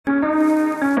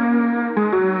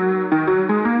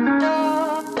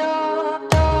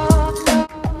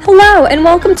Hello, and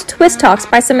welcome to Twist Talks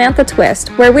by Samantha Twist,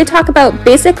 where we talk about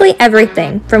basically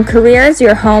everything from careers,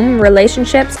 your home,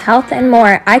 relationships, health, and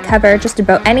more. I cover just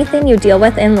about anything you deal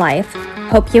with in life.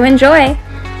 Hope you enjoy.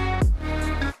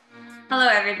 Hello,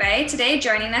 everybody. Today,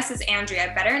 joining us is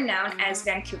Andrea, better known as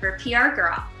Vancouver PR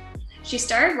Girl. She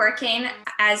started working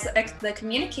as the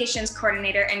communications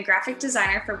coordinator and graphic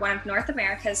designer for one of North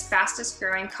America's fastest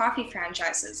growing coffee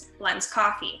franchises, Lens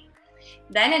Coffee.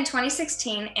 Then in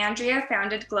 2016, Andrea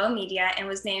founded Glow Media and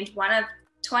was named one of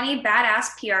 20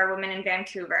 badass PR women in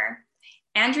Vancouver.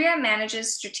 Andrea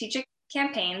manages strategic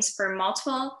campaigns for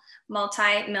multiple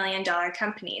multi-million dollar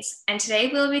companies. And today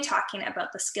we'll be talking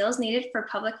about the skills needed for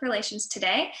public relations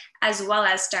today, as well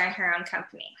as starting her own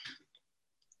company.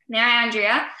 Now,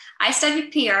 Andrea, I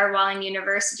studied PR while in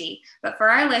university, but for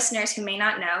our listeners who may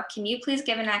not know, can you please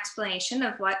give an explanation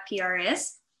of what PR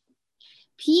is?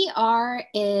 PR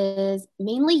is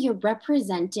mainly you're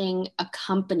representing a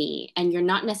company and you're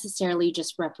not necessarily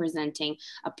just representing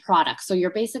a product. So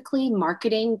you're basically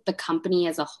marketing the company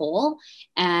as a whole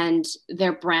and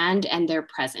their brand and their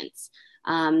presence.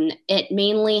 It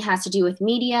mainly has to do with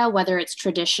media, whether it's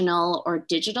traditional or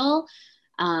digital,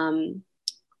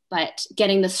 but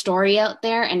getting the story out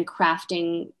there and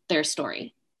crafting their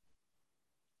story.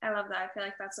 I love that. I feel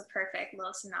like that's a perfect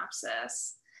little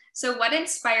synopsis. So what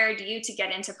inspired you to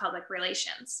get into public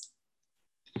relations?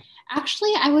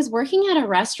 Actually, I was working at a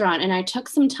restaurant and I took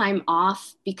some time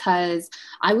off because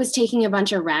I was taking a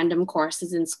bunch of random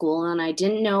courses in school and I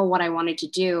didn't know what I wanted to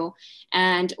do.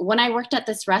 And when I worked at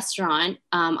this restaurant,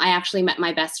 I actually met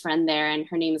my best friend there and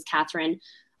her name is Catherine.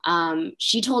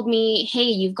 She told me, hey,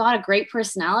 you've got a great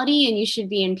personality and you should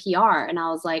be in PR. And I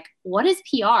was like, what is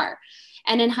PR?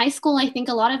 And in high school, I think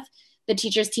a lot of the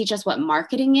teachers teach us what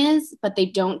marketing is, but they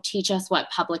don't teach us what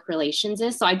public relations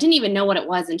is. So I didn't even know what it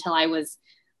was until I was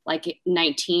like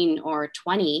 19 or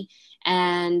 20.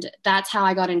 And that's how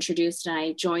I got introduced. And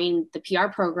I joined the PR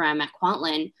program at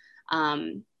Kwantlen.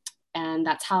 And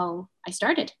that's how I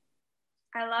started.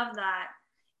 I love that.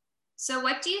 So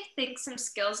what do you think some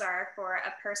skills are for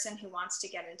a person who wants to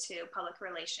get into public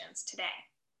relations today?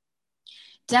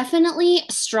 Definitely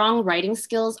strong writing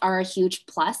skills are a huge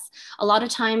plus. A lot of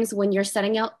times when you're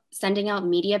sending out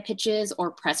media pitches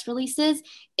or press releases,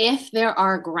 if there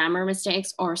are grammar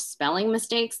mistakes or spelling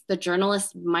mistakes, the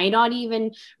journalist might not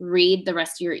even read the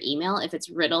rest of your email if it's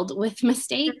riddled with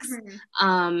mistakes.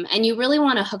 And you really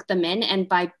want to hook them in. And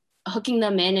by hooking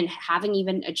them in and having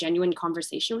even a genuine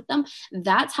conversation with them,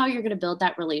 that's how you're going to build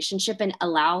that relationship and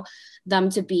allow them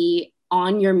to be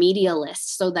on your media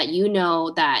list so that you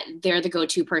know that they're the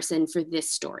go-to person for this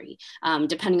story,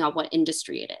 depending on what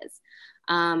industry it is.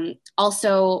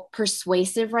 Also,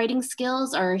 persuasive writing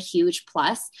skills are a huge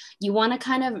plus. You want to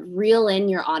kind of reel in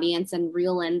your audience and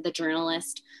reel in the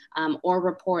journalist or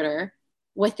reporter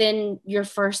within your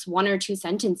first one or two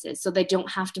sentences so they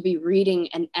don't have to be reading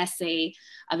an essay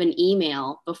of an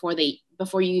email before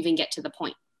you even get to the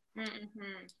point.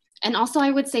 Mm-hmm. And also,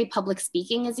 I would say public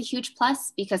speaking is a huge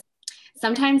plus because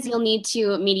sometimes you'll need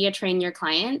to media train your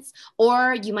clients,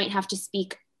 or you might have to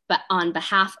speak on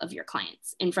behalf of your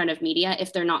clients in front of media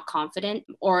if they're not confident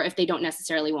or if they don't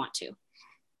necessarily want to.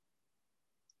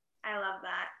 I love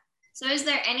that. So is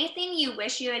there anything you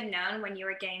wish you had known when you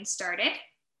were getting started?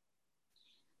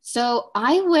 So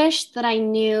I wish that I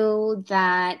knew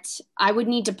that I would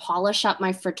need to polish up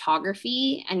my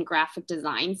photography and graphic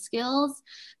design skills,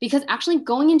 because actually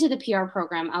going into the PR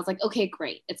program, I was like, okay,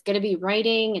 great. It's going to be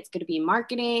writing. It's going to be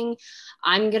marketing.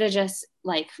 I'm going to just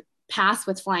like pass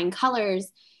with flying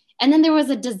colors. And then there was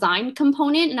a design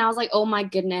component and I was like, oh my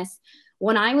goodness.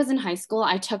 When I was in high school,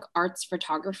 I took arts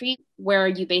photography where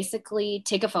you basically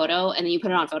take a photo and then you put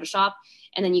it on Photoshop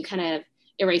and then you kind of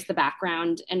erase the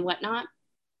background and whatnot.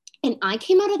 And I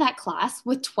came out of that class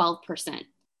with 12%,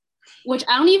 which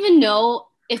I don't even know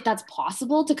if that's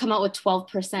possible to come out with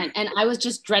 12%. And I was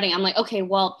just dreading. I'm like, okay,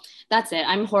 well, that's it.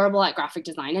 I'm horrible at graphic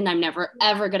design and I'm never,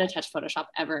 ever going to touch Photoshop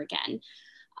ever again.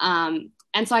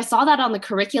 And so I saw that on the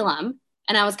curriculum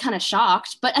and I was kind of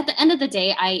shocked. But at the end of the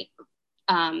day, I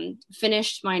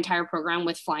finished my entire program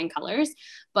with flying colors.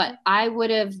 But I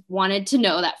would have wanted to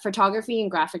know that photography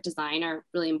and graphic design are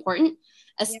really important,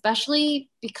 especially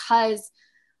because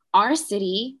our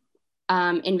city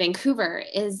in Vancouver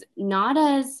is not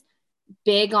as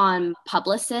big on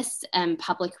publicists and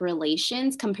public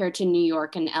relations compared to New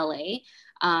York and LA.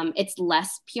 It's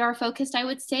less PR focused, I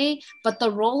would say, but the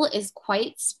role is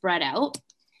quite spread out.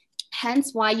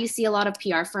 Hence why you see a lot of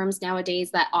PR firms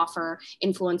nowadays that offer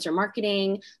influencer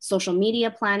marketing, social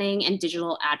media planning, and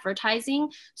digital advertising.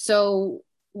 So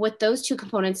with those two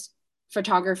components,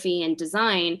 photography and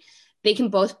design, they can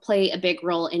both play a big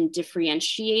role in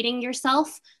differentiating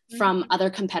yourself from other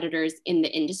competitors in the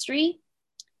industry.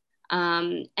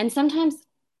 And sometimes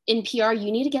in PR,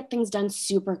 you need to get things done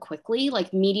super quickly.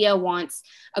 Like media wants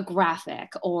a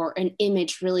graphic or an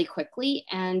image really quickly,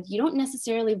 and you don't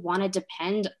necessarily want to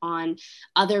depend on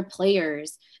other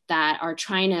players that are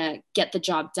trying to get the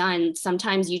job done.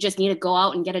 Sometimes you just need to go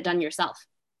out and get it done yourself.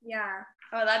 Yeah.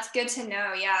 Oh, that's good to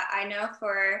know. Yeah, I know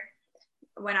for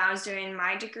when I was doing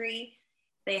my degree,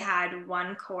 they had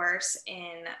one course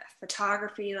in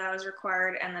photography that was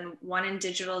required and then one in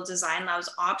digital design that was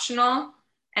optional.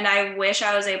 And I wish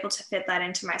I was able to fit that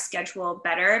into my schedule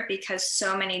better because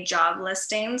so many job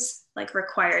listings like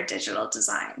require digital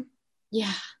design.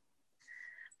 Yeah.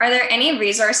 Are there any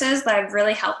resources that have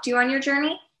really helped you on your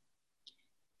journey?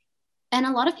 And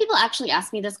a lot of people actually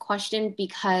ask me this question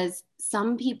because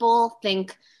some people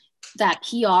think that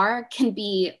PR can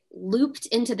be looped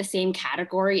into the same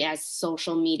category as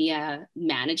social media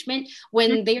management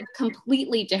when they're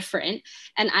completely different.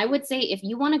 And I would say if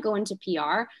you want to go into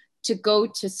PR, to go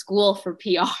to school for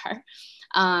PR,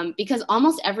 because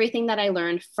almost everything that I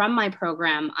learned from my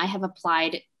program, I have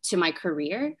applied to my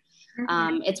career.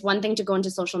 It's one thing to go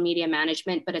into social media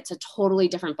management, but it's a totally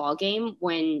different ballgame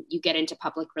when you get into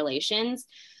public relations.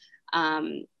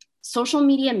 Social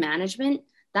media management,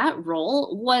 that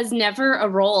role was never a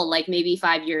role like maybe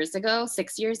 5 years ago,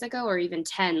 6 years ago, or even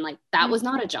 10. Like that was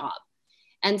not a job.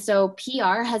 And so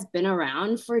PR has been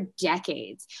around for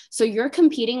decades. So you're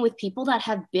competing with people that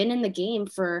have been in the game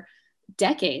for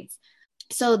decades.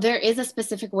 So there is a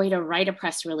specific way to write a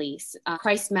press release. A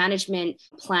crisis management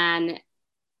plan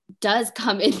does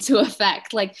come into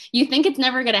effect. Like you think it's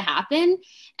never going to happen,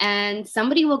 and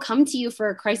somebody will come to you for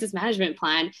a crisis management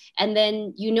plan, and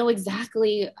then you know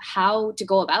exactly how to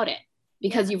go about it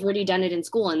because you've already done it in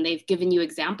school and they've given you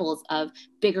examples of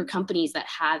bigger companies that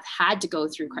have had to go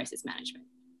through crisis management.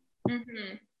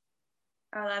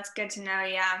 Oh, that's good to know.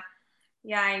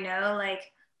 Yeah, I know.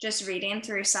 Like just reading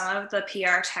through some of the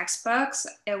PR textbooks,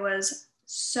 it was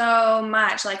so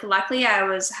much. Like luckily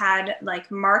I had like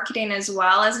marketing as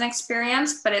well as an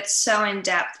experience, but it's so in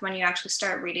depth when you actually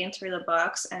start reading through the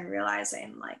books and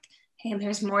realizing like, hey,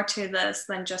 there's more to this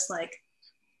than just like,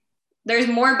 there's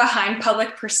more behind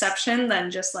public perception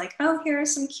than just like, oh, here are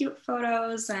some cute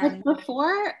photos. And like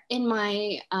before in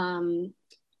my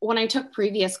when I took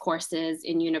previous courses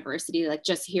in university, like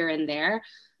just here and there,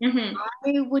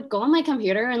 I would go on my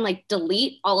computer and like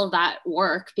delete all of that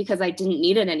work because I didn't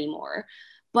need it anymore.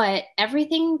 But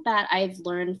everything that I've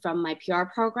learned from my PR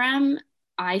program,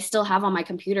 I still have on my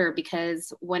computer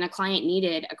because when a client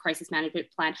needed a crisis management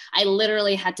plan, I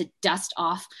literally had to dust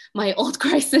off my old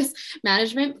crisis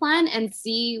management plan and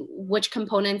see which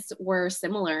components were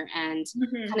similar and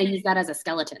kind of use that as a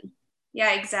skeleton.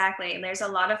 Yeah, exactly. There's a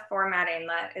lot of formatting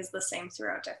that is the same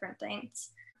throughout different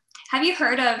things. Have you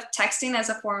heard of texting as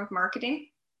a form of marketing?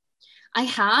 I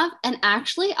have, and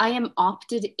actually I am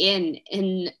opted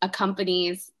in a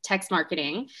company's text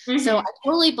marketing. So I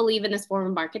totally believe in this form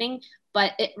of marketing,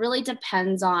 but it really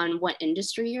depends on what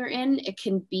industry you're in. It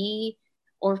can be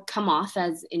or come off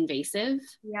as invasive.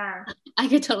 Yeah. I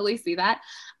could totally see that.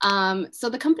 So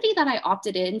the company that I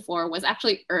opted in for was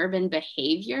actually Urban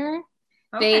Behavior.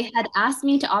 Okay. They had asked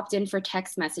me to opt in for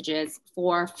text messages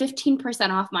for 15%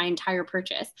 off my entire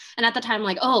purchase. And at the time,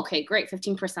 like, oh, okay, great,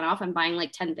 15% off. I'm buying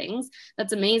like 10 things.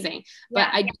 That's amazing. But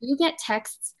I do get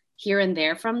texts here and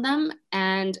there from them,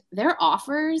 and their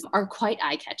offers are quite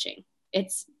eye-catching.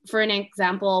 It's, for an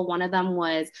example, one of them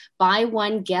was buy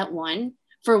one, get one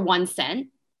for 1 cent.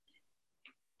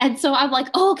 And so I'm like,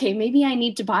 oh, okay, maybe I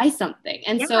need to buy something.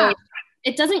 And so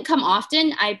it doesn't come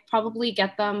often. I probably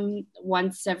get them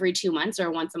once every 2 months or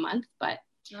once a month, but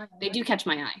they do catch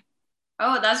my eye.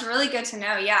 Oh, that's really good to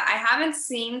know. Yeah, I haven't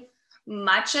seen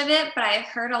much of it, but I've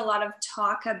heard a lot of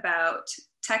talk about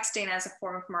texting as a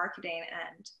form of marketing.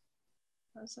 And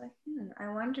I was like,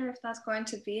 I wonder if that's going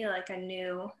to be like a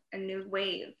new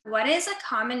wave. What is a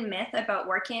common myth about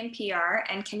working in PR,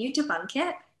 and can you debunk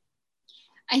it?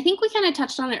 I think we kind of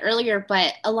touched on it earlier,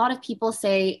 but a lot of people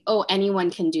say, oh, anyone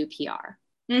can do PR.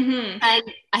 And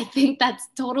I think that's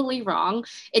totally wrong.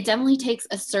 It definitely takes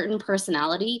a certain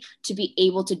personality to be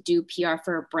able to do PR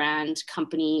for a brand,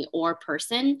 company, or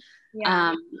person.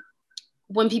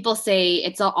 When people say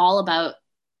it's all about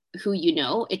who you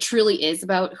know, it truly is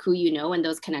about who you know and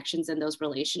those connections and those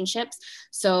relationships.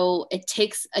 So it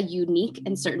takes a unique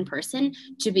and certain person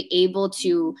to be able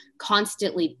to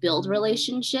constantly build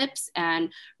relationships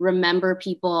and remember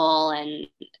people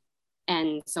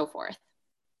and so forth.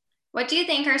 What do you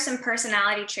think are some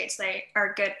personality traits that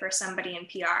are good for somebody in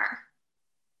PR?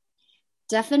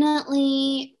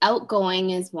 Definitely outgoing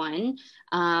is one.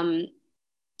 An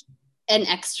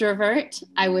extrovert,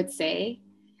 I would say,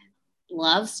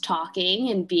 loves talking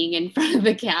and being in front of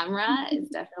the camera is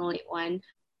definitely one.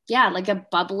 Yeah, like a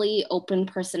bubbly, open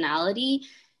personality.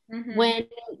 When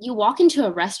you walk into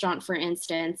a restaurant, for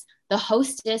instance, the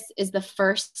hostess is the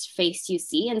first face you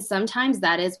see. And sometimes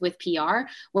that is with PR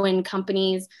when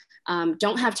companies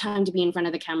don't have time to be in front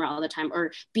of the camera all the time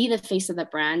or be the face of the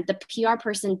brand. The PR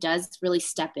person does really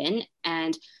step in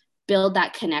and build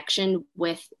that connection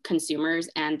with consumers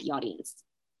and the audience.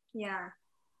 Yeah.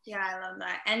 Yeah, I love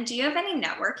that. And do you have any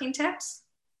networking tips?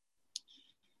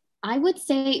 I would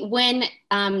say when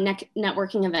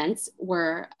networking events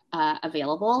were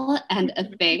available and a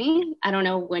thing, I don't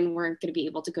know when we're going to be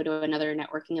able to go to another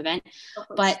networking event,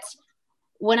 but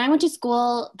when I went to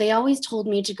school, they always told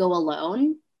me to go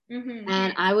alone.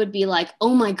 And I would be like,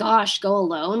 oh my gosh, go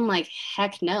alone? Like,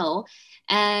 heck no.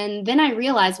 And then I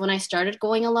realized when I started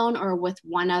going alone or with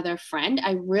one other friend,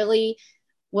 I really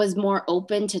was more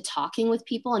open to talking with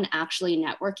people and actually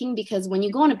networking, because when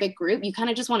you go in a big group, you kind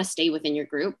of just want to stay within your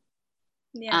group.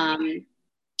 Yeah.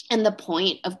 And the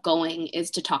point of going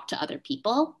is to talk to other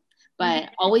people, but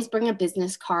always bring a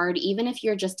business card. Even if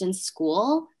you're just in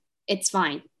school, it's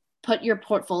fine. Put your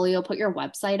portfolio, put your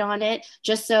website on it,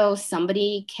 just so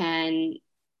somebody can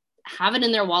have it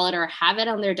in their wallet or have it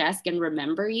on their desk and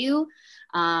remember you.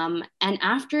 And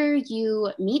after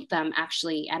you meet them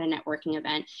actually at a networking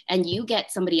event and you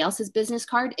get somebody else's business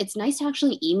card, it's nice to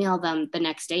actually email them the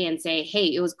next day and say,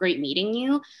 hey, it was great meeting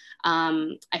you.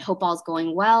 I hope all's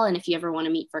going well. And if you ever want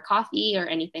to meet for coffee or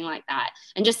anything like that,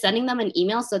 and just sending them an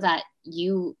email so that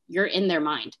you're in their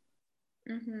mind.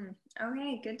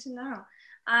 Okay, good to know.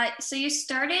 So you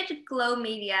started Glow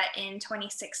Media in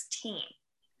 2016.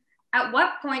 At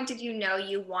what point did you know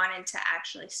you wanted to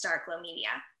actually start Glow Media?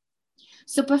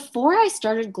 So before I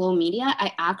started Glow Media,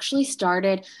 I actually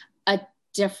started a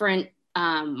different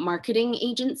marketing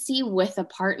agency with a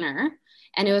partner,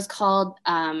 and it was called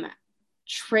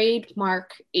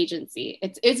Trademark Agency.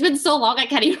 It's been so long I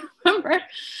can't even remember,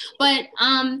 but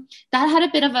that had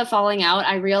a bit of a falling out.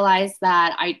 I realized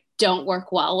that I don't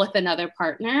work well with another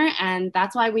partner, and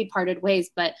that's why we parted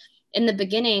ways. But in the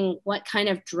beginning, what kind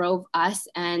of drove us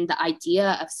and the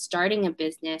idea of starting a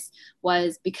business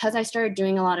was because I started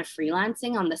doing a lot of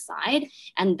freelancing on the side,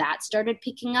 and that started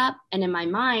picking up. And in my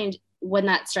mind, when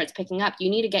that starts picking up, you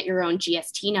need to get your own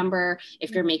GST number.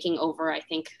 If you're making over, I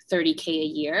think, 30K a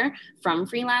year from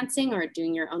freelancing or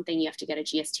doing your own thing, you have to get a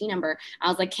GST number. I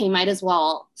was like, hey, might as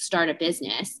well start a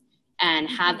business and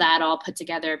have that all put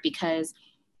together, because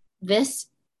this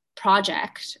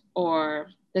project or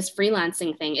this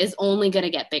freelancing thing is only going to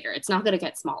get bigger. It's not going to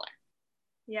get smaller.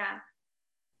 Yeah.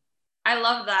 I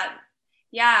love that.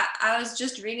 Yeah. I was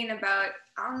just reading about,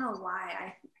 I don't know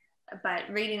why, but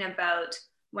reading about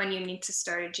when you need to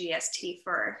start a GST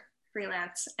for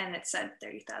freelance, and it said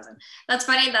 30,000. That's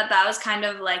funny that was kind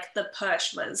of like the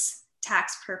push was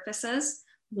tax purposes,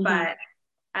 but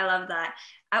I love that.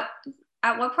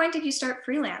 At what point did you start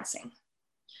freelancing?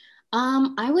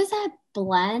 I was at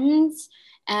Blends.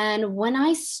 And when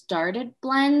I started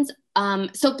Blends,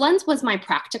 so Blends was my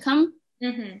practicum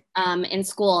in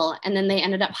school, and then they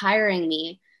ended up hiring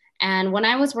me. And when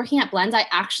I was working at Blends, I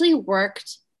actually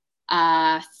worked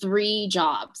 3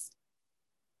 jobs.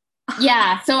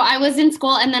 Yeah, so I was in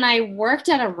school, and then I worked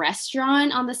at a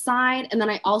restaurant on the side, and then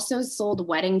I also sold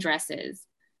wedding dresses.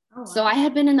 Oh, wow. So I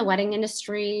had been in the wedding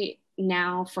industry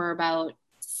now for about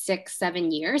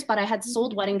 6-7 years, but I had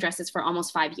sold wedding dresses for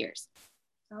almost 5 years.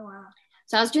 Oh, wow.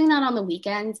 So I was doing that on the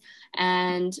weekends,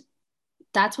 and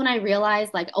that's when I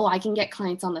realized, like, oh, I can get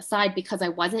clients on the side, because I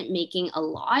wasn't making a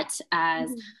lot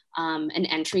as an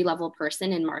entry-level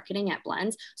person in marketing at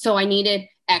Blends. So I needed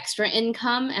extra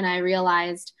income, and I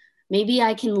realized maybe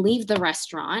I can leave the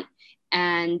restaurant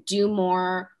and do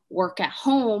more work at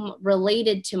home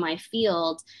related to my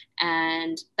field.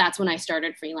 And that's when I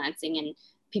started freelancing, and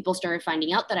people started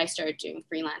finding out that I started doing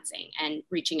freelancing and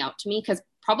reaching out to me, because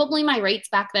probably my rates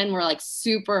back then were like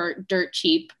super dirt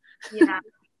cheap. Yeah.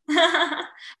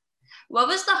 What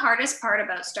was the hardest part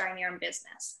about starting your own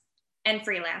business and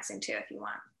freelancing too, if you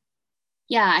want?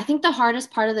 Yeah, I think the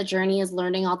hardest part of the journey is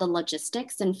learning all the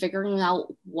logistics and figuring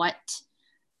out what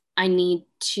I need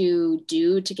to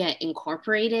do to get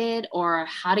incorporated, or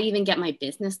how to even get my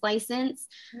business license.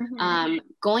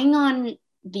 Going on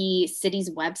the city's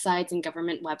websites and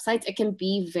government websites, it can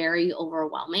be very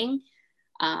overwhelming.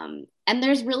 And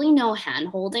there's really no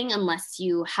hand-holding unless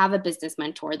you have a business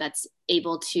mentor that's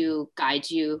able to guide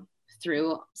you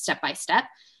through step by step.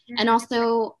 and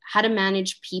also how to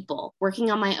manage people.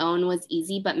 Working on my own was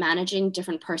easy, but managing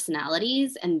different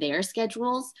personalities and their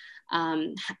schedules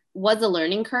was a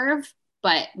learning curve.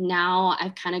 But now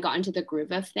I've kind of gotten to the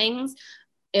groove of things.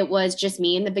 It was just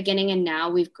me in the beginning, and now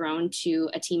we've grown to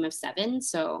a team of 7.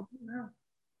 So, wow.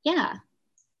 Yeah.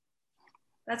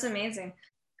 That's amazing.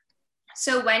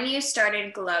 So when you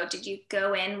started Glow, did you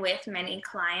go in with many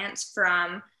clients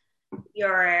from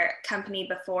your company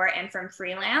before and from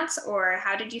freelance, or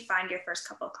how did you find your first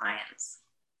couple of clients?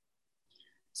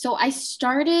 So I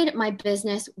started my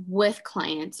business with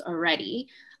clients already.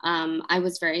 I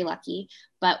was very lucky.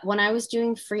 But when I was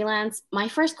doing freelance, my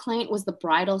first client was the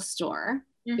bridal store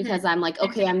because I'm like,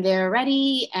 okay, I'm there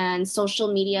already. And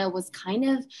social media was kind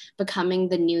of becoming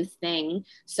the new thing.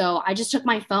 So I just took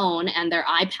my phone and their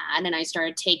iPad and I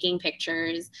started taking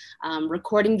pictures,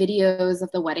 recording videos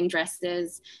of the wedding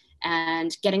dresses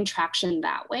and getting traction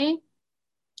that way.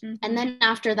 And then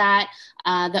after that,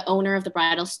 the owner of the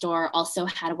bridal store also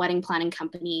had a wedding planning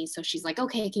company. So she's like,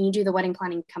 okay, can you do the wedding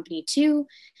planning company too?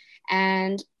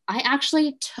 And I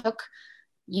actually took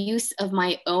use of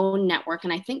my own network.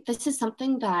 And I think this is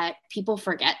something that people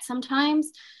forget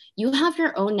sometimes. You have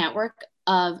your own network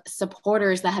of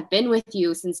supporters that have been with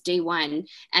you since day one,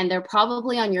 and they're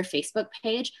probably on your Facebook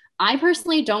page. I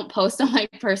personally don't post on my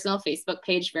personal Facebook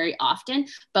page very often,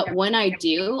 but when I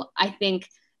do, I think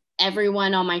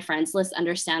everyone on my friends list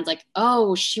understands like,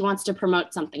 oh, she wants to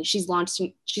promote something. She's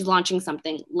launching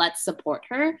something. Let's support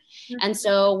her. And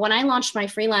so when I launched my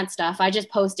freelance stuff, I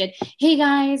just posted, hey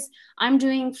guys, I'm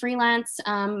doing freelance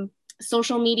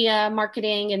social media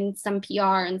marketing and some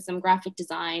PR and some graphic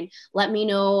design. Let me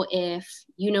know if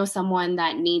you know someone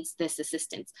that needs this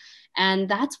assistance. And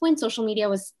that's when social media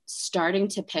was starting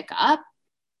to pick up.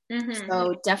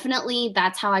 So definitely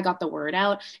that's how I got the word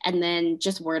out, and then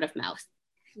just word of mouth.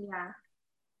 Yeah,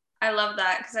 I love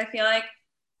that because I feel like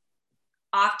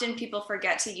often people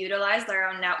forget to utilize their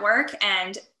own network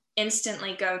and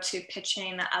instantly go to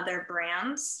pitching other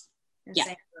brands and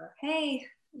saying, hey,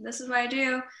 this is what I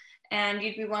do. And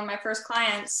you'd be one of my first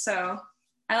clients. So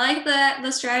I like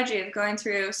the strategy of going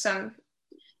through some.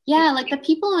 Yeah, like the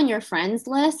people on your friends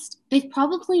list, they've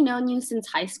probably known you since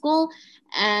high school.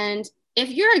 And if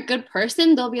you're a good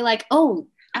person, they'll be like, oh,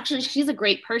 actually, she's a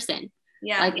great person.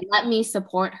 Yeah. Like, let me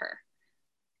support her.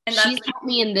 And she's helped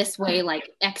me in this way, like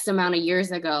X amount of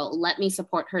years ago. Let me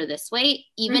support her this way.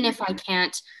 Even if I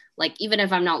can't, like, even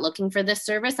if I'm not looking for this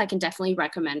service, I can definitely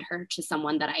recommend her to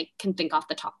someone that I can think off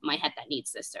the top of my head that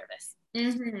needs this service.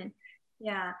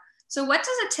 Yeah. So what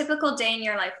does a typical day in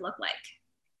your life look like?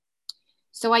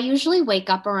 So I usually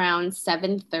wake up around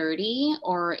 7:30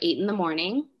 or 8 in the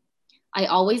morning. I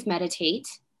always meditate.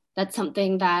 That's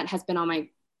something that has been on my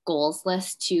goals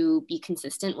list to be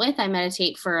consistent with. I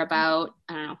meditate for about,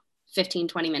 15,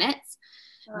 20 minutes.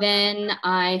 Then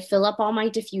I fill up all my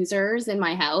diffusers in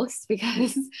my house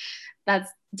because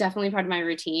that's definitely part of my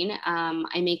routine.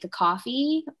 I make a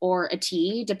coffee or a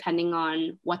tea, depending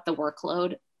on what the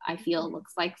workload I feel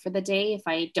looks like for the day. If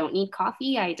I don't need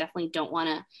coffee, I definitely don't want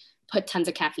to put tons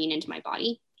of caffeine into my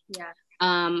body. Yeah.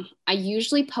 I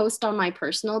usually post on my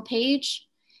personal page,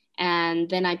 and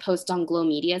then I post on Glow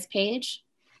Media's page.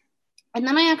 And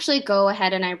then I actually go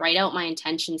ahead and I write out my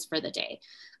intentions for the day.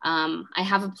 I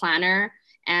have a planner,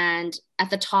 and at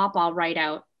the top, I'll write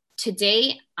out,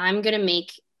 today I'm going to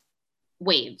make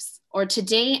waves, or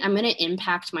today I'm going to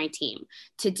impact my team.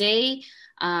 Today,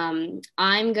 I'm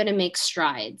going to make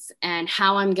strides, and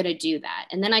how I'm going to do that.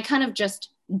 And then I kind of just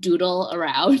doodle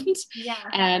around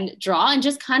and draw and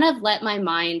just kind of let my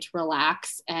mind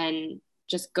relax and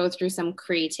just go through some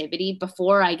creativity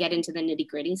before I get into the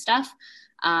nitty-gritty stuff.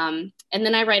 And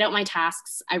then I write out my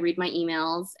tasks, I read my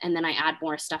emails, and then I add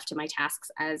more stuff to my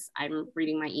tasks as I'm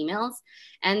reading my emails.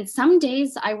 And some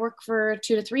days I work for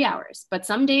 2 to 3 hours, but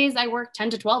some days I work 10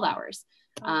 to 12 hours.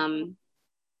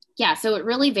 So it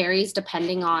really varies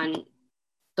depending on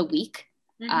the week.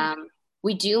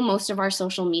 We do most of our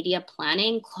social media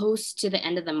planning close to the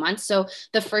end of the month. So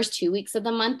the first 2 weeks of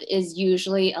the month is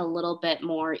usually a little bit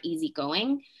more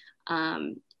easygoing.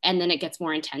 And then it gets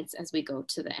more intense as we go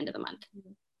to the end of the month.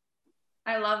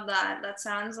 I love that. It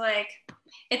sounds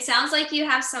like you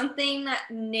have something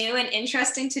new and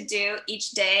interesting to do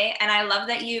each day. And I love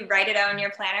that you write it out in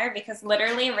your planner, because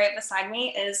literally right beside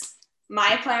me is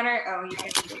my planner. Oh, you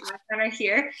can see my planner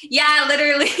here. Yeah,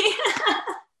 literally.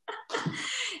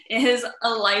 It is a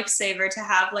lifesaver to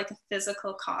have like a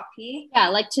physical copy. Yeah,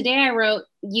 like today I wrote,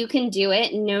 you can do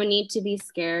it. No need to be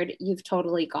scared. You've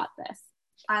totally got this.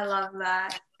 I love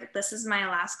that. This is my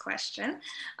last question.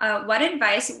 What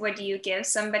advice would you give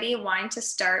somebody wanting to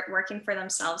start working for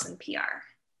themselves in PR?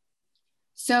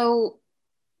 So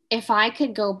if I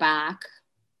could go back,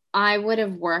 I would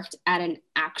have worked at an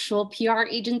actual PR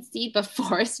agency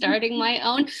before starting my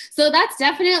own. So that's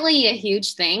definitely a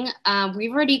huge thing.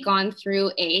 We've already gone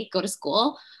through go to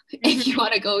school if you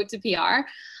want to go to PR.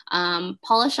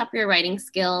 Polish up your writing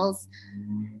skills.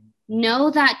 Know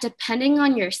that depending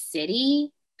on your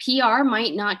city, PR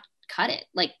might not cut it.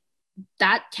 Like,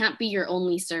 that can't be your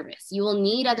only service. You will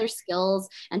need other skills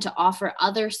and to offer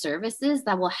other services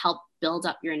that will help build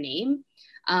up your name.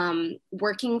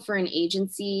 Working for an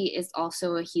agency is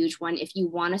also a huge one. If you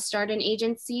want to start an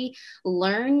agency,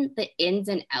 learn the ins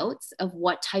and outs of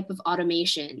what type of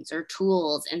automations or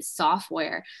tools and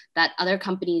software that other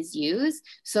companies use,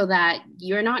 so that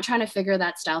you're not trying to figure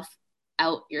that stuff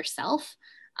out yourself.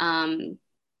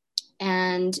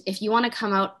 And if you want to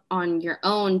come out on your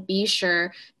own, be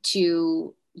sure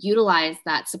to utilize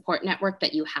that support network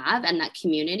that you have and that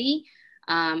community.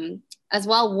 As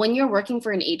well, when you're working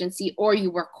for an agency or you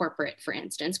work corporate, for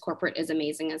instance, corporate is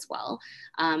amazing as well.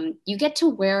 You get to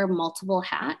wear multiple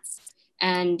hats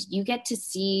and you get to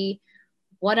see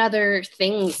what other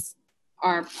things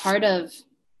are part of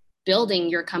building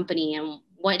your company and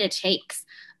what it takes.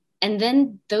 And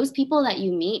then those people that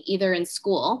you meet either in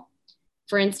school,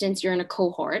 for instance, you're in a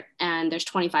cohort and there's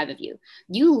 25 of you,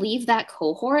 you leave that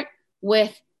cohort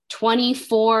with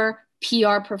 24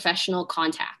 PR professional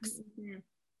contacts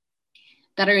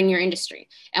that are in your industry.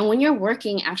 And when you're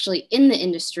working actually in the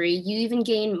industry, you even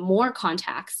gain more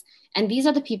contacts. And these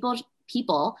are the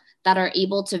people that are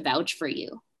able to vouch for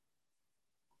you.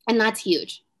 And that's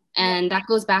huge. And that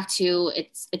goes back to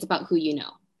it's about who you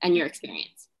know and your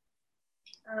experience.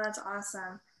 Oh, that's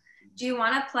awesome. Do you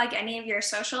want to plug any of your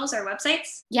socials or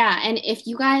websites? Yeah, and if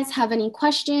you guys have any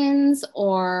questions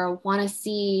or want to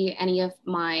see any of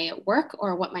my work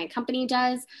or what my company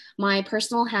does, my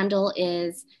personal handle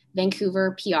is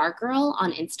Vancouver PR Girl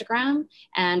on Instagram,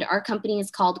 and our company is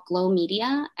called Glow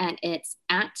Media, and it's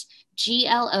at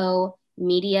GLO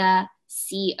Media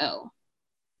CO.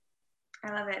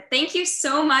 I love it. Thank you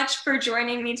so much for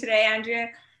joining me today,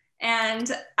 Andrea. And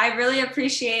I really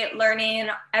appreciate learning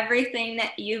everything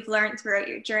that you've learned throughout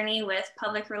your journey with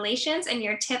public relations and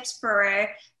your tips for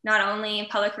not only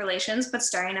public relations, but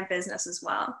starting a business as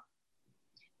well.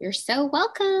 You're so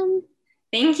welcome.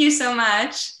 Thank you so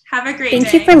much. Have a great day.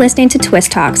 Thank you for listening to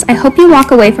Twist Talks. I hope you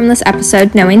walk away from this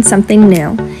episode knowing something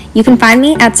new. You can find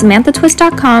me at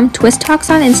SamanthaTwist.com, Twist Talks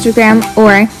on Instagram,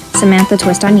 or Samantha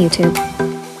Twist on YouTube.